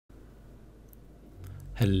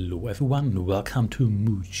Hello everyone, welcome to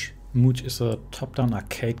Mooch. Mooch is a top-down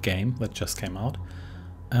arcade game that just came out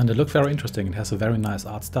and it looked very interesting. It has a very nice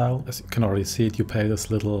art style. As you can already see it, you play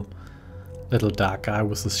this little dark guy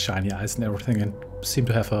with his shiny eyes and everything, and seem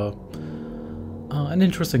to have an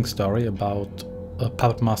interesting story about a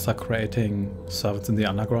puppet master creating servants in the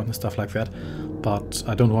underground and stuff like that. But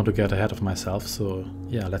I don't want to get ahead of myself, so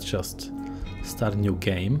yeah, let's just start a new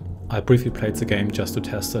game. I briefly played the game just to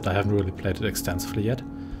test it. I haven't really played it extensively yet.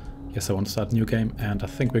 Yes, I want to start a new game, and I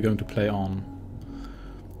think we're going to play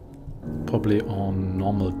probably on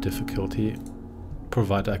normal difficulty,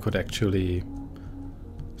 provided I could actually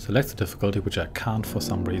select the difficulty, which I can't for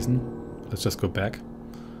some reason. Let's just go back.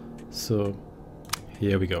 So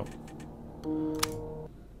here we go.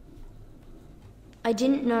 I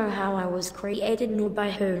didn't know how I was created nor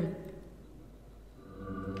by whom.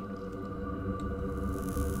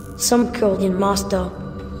 Some called him master.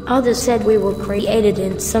 Others said we were created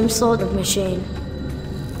in some sort of machine.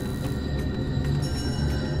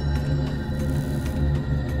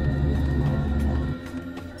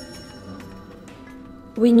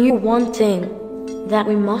 We knew one thing, that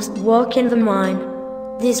we must work in the mine.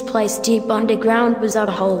 This place deep underground was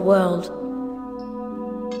our whole world.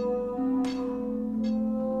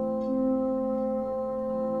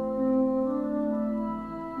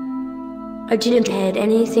 I didn't have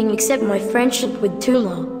anything except my friendship with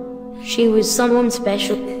Tula. She was someone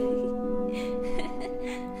special.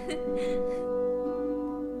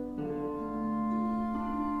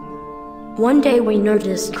 One day we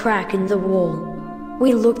noticed a crack in the wall.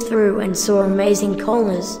 We looked through and saw amazing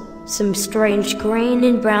colors, some strange green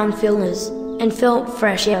and brown fillers, and felt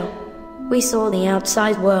fresh air. We saw the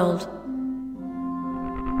outside world.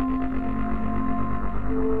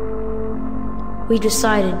 We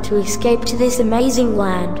decided to escape to this amazing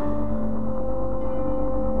land.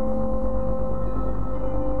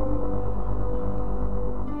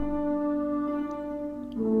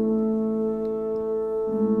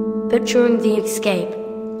 But during the escape,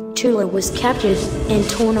 Tula was captured and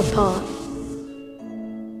torn apart.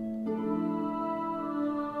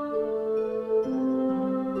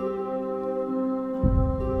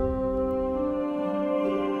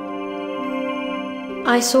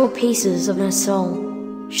 I saw pieces of her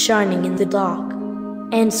soul, shining in the dark,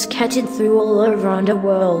 and scattered through all over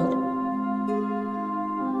underworld.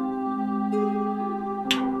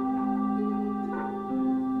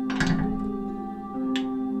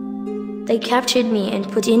 They captured me and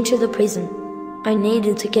put into the prison. I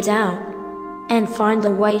needed to get out, and find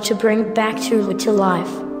a way to bring back Tula to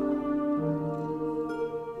life.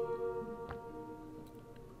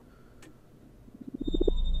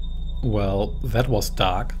 Well, that was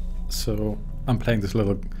dark. So I'm playing this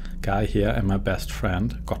little guy here, and my best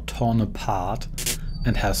friend got torn apart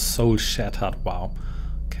and has soul shattered. Wow.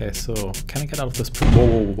 Okay, so can I get out of this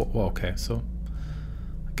prison? Whoa. Okay, so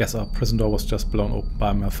I guess our prison door was just blown open by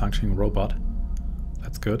a malfunctioning robot.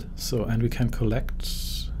 That's good. So, and we can collect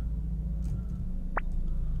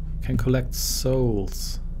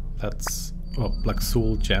souls. That's, or like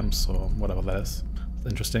soul gems or whatever that is. That's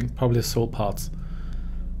interesting. Probably soul parts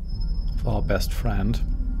of our best friend.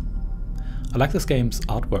 I like this game's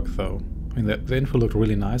artwork though. I mean, the intro looked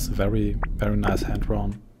really nice. Very nice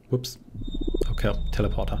hand-drawn. Whoops. Okay,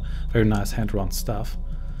 teleporter. Very nice hand-drawn stuff.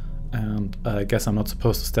 And I guess I'm not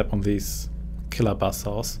supposed to step on these killer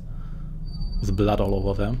buzzsaws with blood all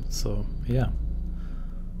over them. So yeah.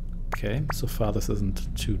 Okay, so far this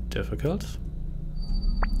isn't too difficult.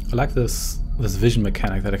 I like this vision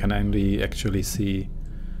mechanic that I can only actually see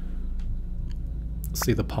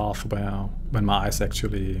the path when my eyes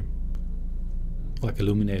actually like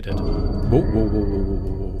illuminated. Whoa.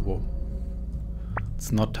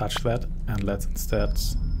 Let's not touch that, and let's instead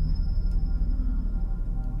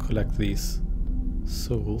collect these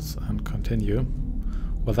souls and continue.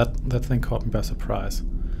 Well, that thing caught me by surprise.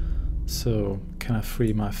 So can I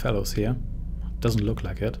free my fellows here? Doesn't look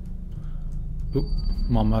like it. Ooh,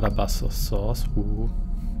 more murder buzz source. Ooh.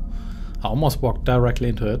 I almost walked directly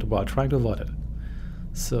into it while trying to avoid it.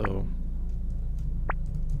 So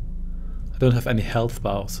I don't have any health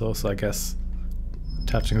bar, so I guess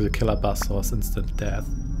touching the killer buzzsaw is instant death.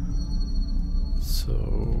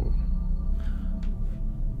 So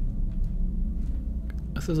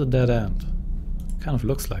this is a dead end. Kind of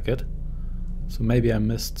looks like it. So maybe I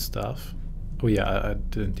missed stuff. Oh yeah, I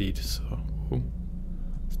did indeed. So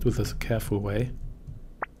let's do this a careful way.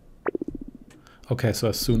 Okay, so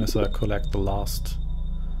as soon as I collect the last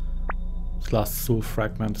soul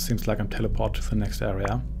fragment, it seems like I'm teleported to the next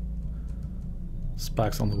area.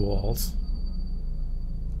 Spikes on the walls.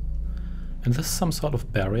 And this is some sort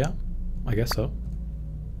of barrier? I guess so.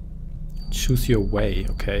 Choose your way,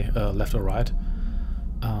 okay, left or right.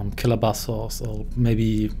 Killer buzzsaws, or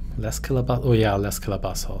maybe less killer buzz. Oh yeah, less killer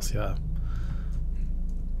buzzsaws, yeah.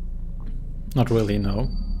 Not really, no.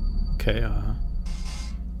 Okay,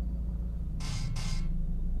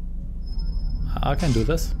 I can do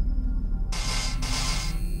this.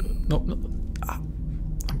 Good. No, no. Ah,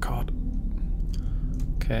 I'm caught.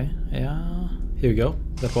 Okay, yeah. Here we go.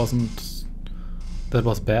 That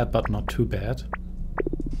was bad, but not too bad.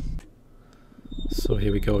 So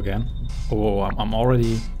here we go again. Oh, I'm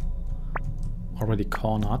already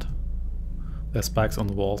cornered. There's spikes on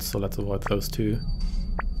the walls, so let's avoid those two.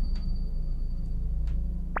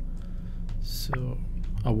 So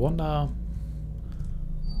I wonder.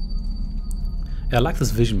 Yeah, I like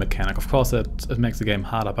this vision mechanic. Of course, it makes the game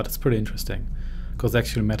harder, but it's pretty interesting because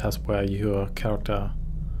actually matters where your character.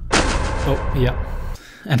 Oh yeah,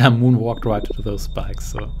 and I moonwalked right into those spikes.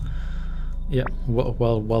 So yeah,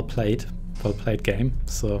 well played. Well played game.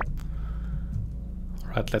 So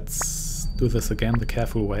alright, let's do this again the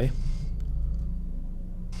careful way.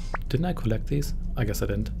 Didn't I collect these? I guess I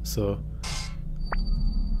didn't. So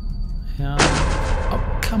yeah.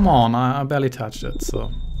 Oh, come on, I barely touched it.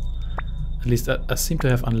 So at least I seem to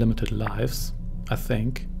have unlimited lives, I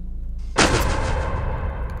think.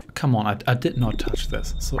 Come on, I did not touch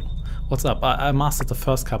this. So what's up? I mastered the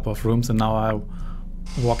first couple of rooms and now I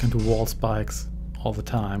walk into wall spikes all the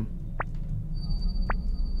time.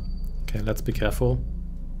 Okay, let's be careful.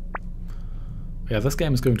 Yeah, this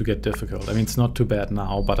game is going to get difficult. I mean, it's not too bad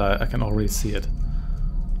now, but I can already see it.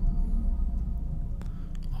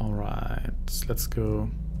 Alright, let's go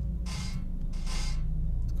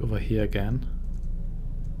over here again.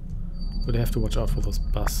 Really have to watch out for those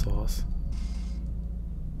buzzsaws.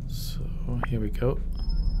 So, here we go.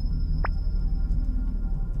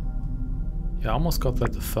 Yeah, I almost got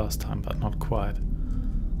that the first time, but not quite.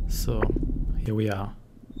 So, here we are.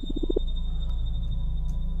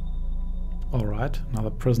 Alright, another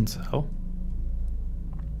prison cell.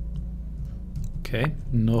 Okay,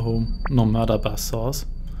 no murder buzzsaws.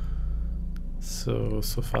 So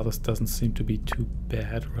far this doesn't seem to be too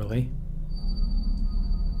bad, really.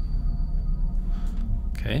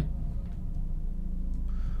 Okay.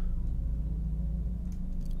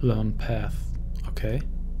 Learn path. Okay.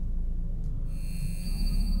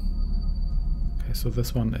 Okay, so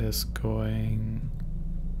this one is going...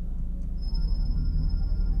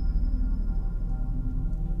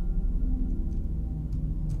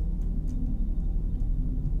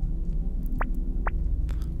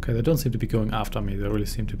 Okay, they don't seem to be going after me, they really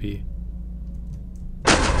seem to be...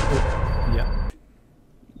 Oh, yeah.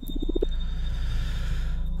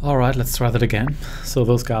 Alright, let's try that again. So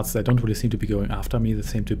those guards, they don't really seem to be going after me, they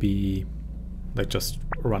seem to be like just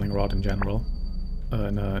running around in general,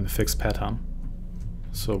 in a fixed pattern.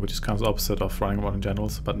 So, which is kind of the opposite of running around in general,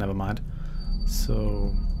 but never mind.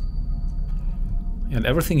 So... and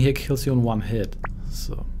everything here kills you in one hit,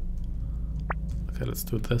 so... Okay, let's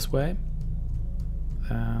do it this way.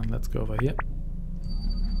 And let's go over here.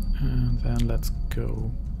 And then let's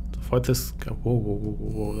go to avoid this. Whoa, whoa, whoa,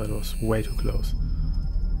 whoa, that was way too close.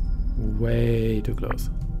 Way too close.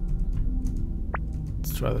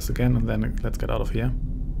 Let's try this again and then let's get out of here.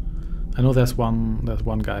 I know there's one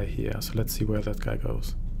guy here, so let's see where that guy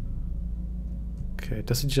goes. Okay,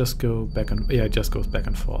 does he just go back and... yeah, it just goes back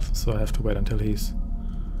and forth, so I have to wait until he's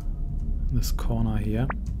in this corner here.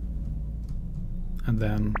 And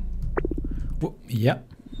then... whoa, yeah.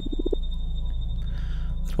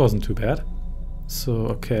 That wasn't too bad. So,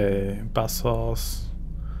 okay, buzzsaws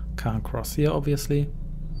can't cross here, obviously.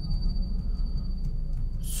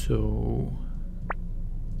 So...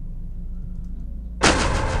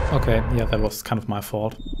 okay, yeah, that was kind of my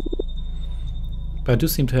fault. But I do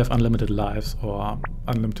seem to have unlimited lives, or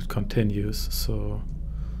unlimited continues, so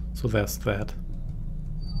there's that.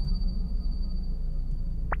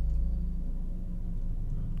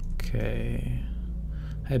 Okay.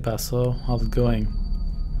 Hey Basso, how's it going?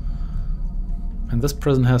 And this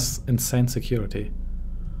prison has insane security.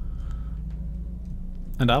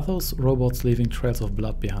 And are those robots leaving trails of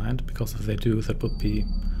blood behind? Because if they do, that would be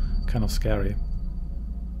kind of scary.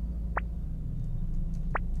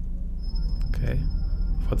 Okay,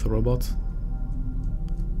 avoid the robots.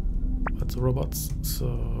 Avoid the robots,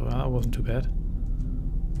 so that wasn't too bad.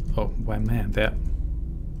 Oh, why man, they're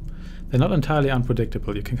not entirely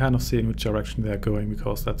unpredictable. You can kind of see in which direction they're going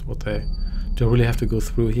because that's what they... do I really have to go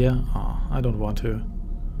through here? Oh, I don't want to.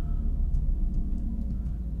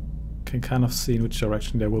 Can kind of see in which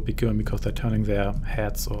direction they will be going because they're turning their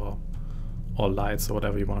heads or lights or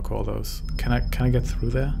whatever you want to call those. Can I get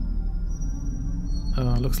through there?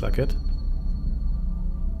 Looks like it.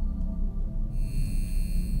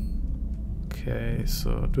 Okay,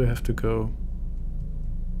 so do I have to go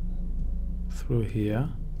through here?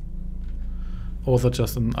 Or was it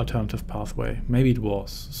just an alternative pathway? Maybe it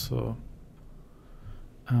was, so...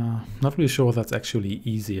 not really sure if that's actually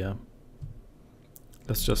easier.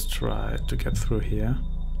 Let's just try to get through here.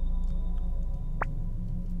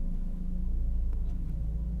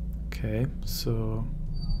 Okay, so...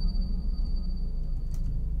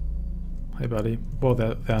 Hey buddy. Well,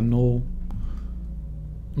 there are no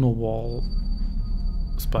wall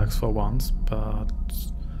spikes for once, but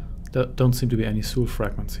there don't seem to be any soul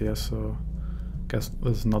fragments here, so I guess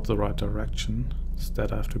this is not the right direction.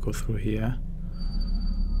 Instead I have to go through here.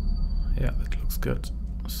 Yeah, that looks good.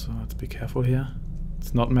 So let's be careful here.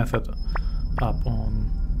 It's not method up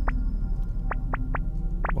on...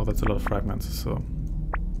 Well, that's a lot of fragments, so...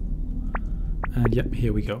 And yep,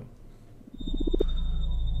 here we go.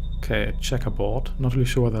 Okay, checkerboard. Not really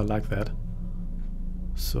sure whether I like that.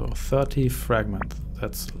 So 30 fragments,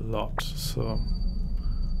 that's a lot. So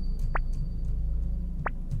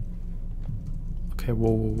okay,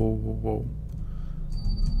 whoa.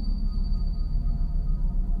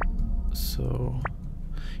 So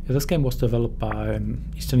yeah, this game was developed by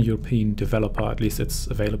an Eastern European developer. At least it's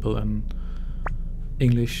available in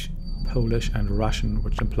English, Polish and Russian,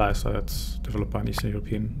 which implies that it's developed by an Eastern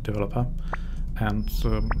European developer. And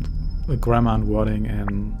the grammar and wording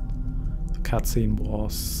in the cutscene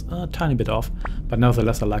was a tiny bit off, but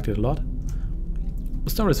nevertheless I liked it a lot. The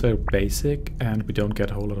story is very basic and we don't get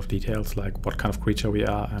a whole lot of details like what kind of creature we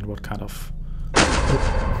are and what kind of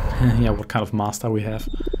what kind of master we have.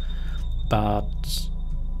 But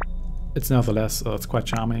it's nevertheless it's quite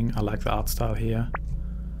charming. I like the art style here.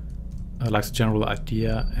 I like the general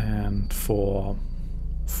idea, and for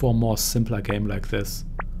a more simpler game like this,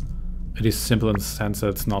 it is simple in the sense that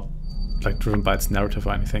it's not like driven by its narrative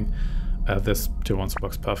or anything. This tier 1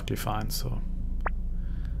 works perfectly fine. So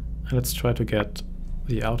let's try to get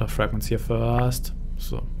the outer fragments here first.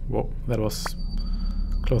 So whoa, that was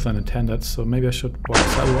closer than intended. So maybe I should walk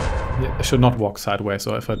sideways. Yeah, I should not walk sideways.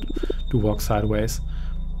 Or if I do walk sideways,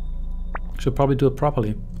 I should probably do it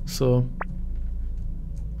properly. So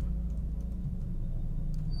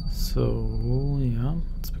yeah,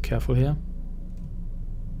 let's be careful here.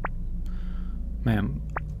 Man,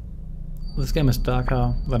 this game is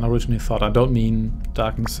darker than I originally thought. I don't mean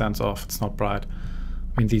dark in the sense of it's not bright.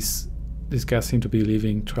 I mean these guys seem to be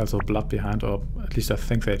leaving trails of blood behind, or at least I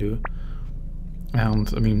think they do. And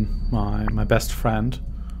I mean my best friend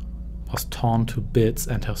was torn to bits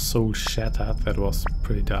and her soul shattered. That was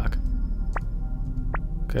pretty dark.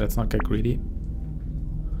 Okay, let's not get greedy.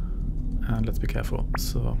 And let's be careful.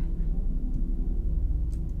 So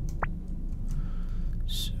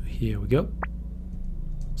here we go.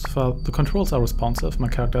 So far, the controls are responsive. My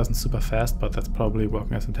character isn't super fast, but that's probably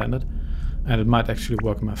working as intended. And it might actually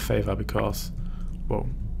work in my favor because, whoa,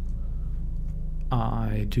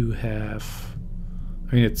 I do have...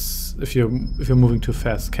 I mean, it's if you're moving too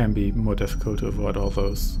fast, it can be more difficult to avoid all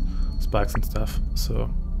those spikes and stuff.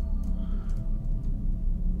 So,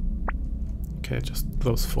 okay, just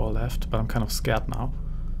those 4 left. But I'm kind of scared now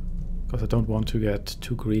because I don't want to get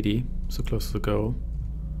too greedy, so close to the goal.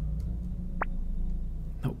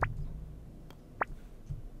 Nope.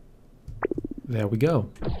 There we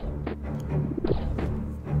go.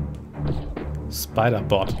 Spider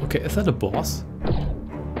bot. Okay, is that a boss?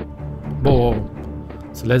 Whoa.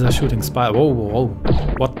 It's a laser shooting spider. Whoa.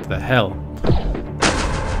 What the hell?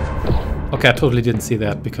 Okay, I totally didn't see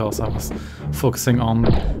that because I was focusing on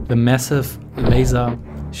the massive laser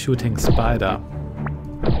shooting spider.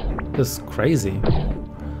 This is crazy.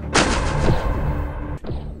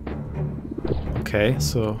 Okay,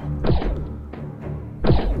 so...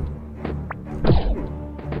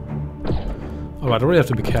 Alright, I really have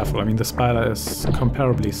to be careful. I mean, the spider is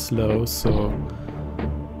comparably slow, so...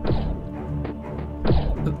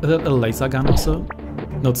 Is that a laser gun also?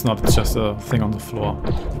 No, it's not. It's just a thing on the floor.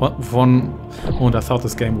 For one moment I thought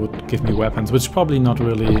this game would give me weapons, which probably not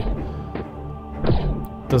really...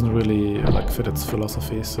 doesn't really like fit its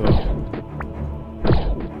philosophy, so...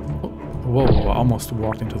 Whoa, I almost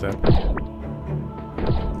walked into that.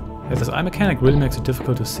 Yeah, this eye mechanic really makes it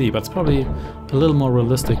difficult to see, but it's probably a little more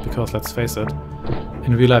realistic because, let's face it,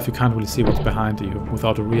 in real life you can't really see what's behind you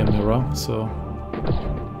without a rear mirror, so...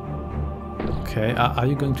 Okay, are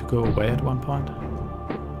you going to go away at one point?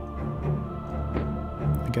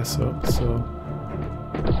 I guess so, so...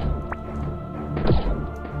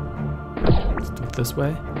 Let's do it this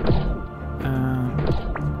way.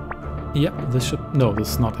 Yeah, this should... No, this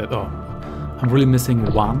is not it. Oh, I'm really missing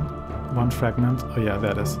one fragment. Oh yeah,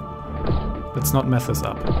 that is. Let's not mess this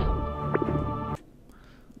up.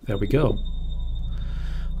 There we go.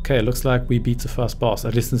 Okay, looks like we beat the first boss,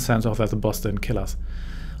 at least in the sense of that the boss didn't kill us.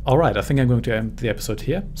 Alright, I think I'm going to end the episode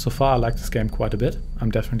here. So far I like this game quite a bit. I'm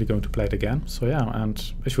definitely going to play it again. So yeah,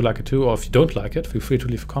 and if you like it too, or if you don't like it, feel free to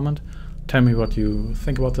leave a comment. Tell me what you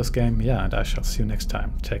think about this game. Yeah, and I shall see you next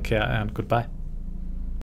time. Take care and goodbye.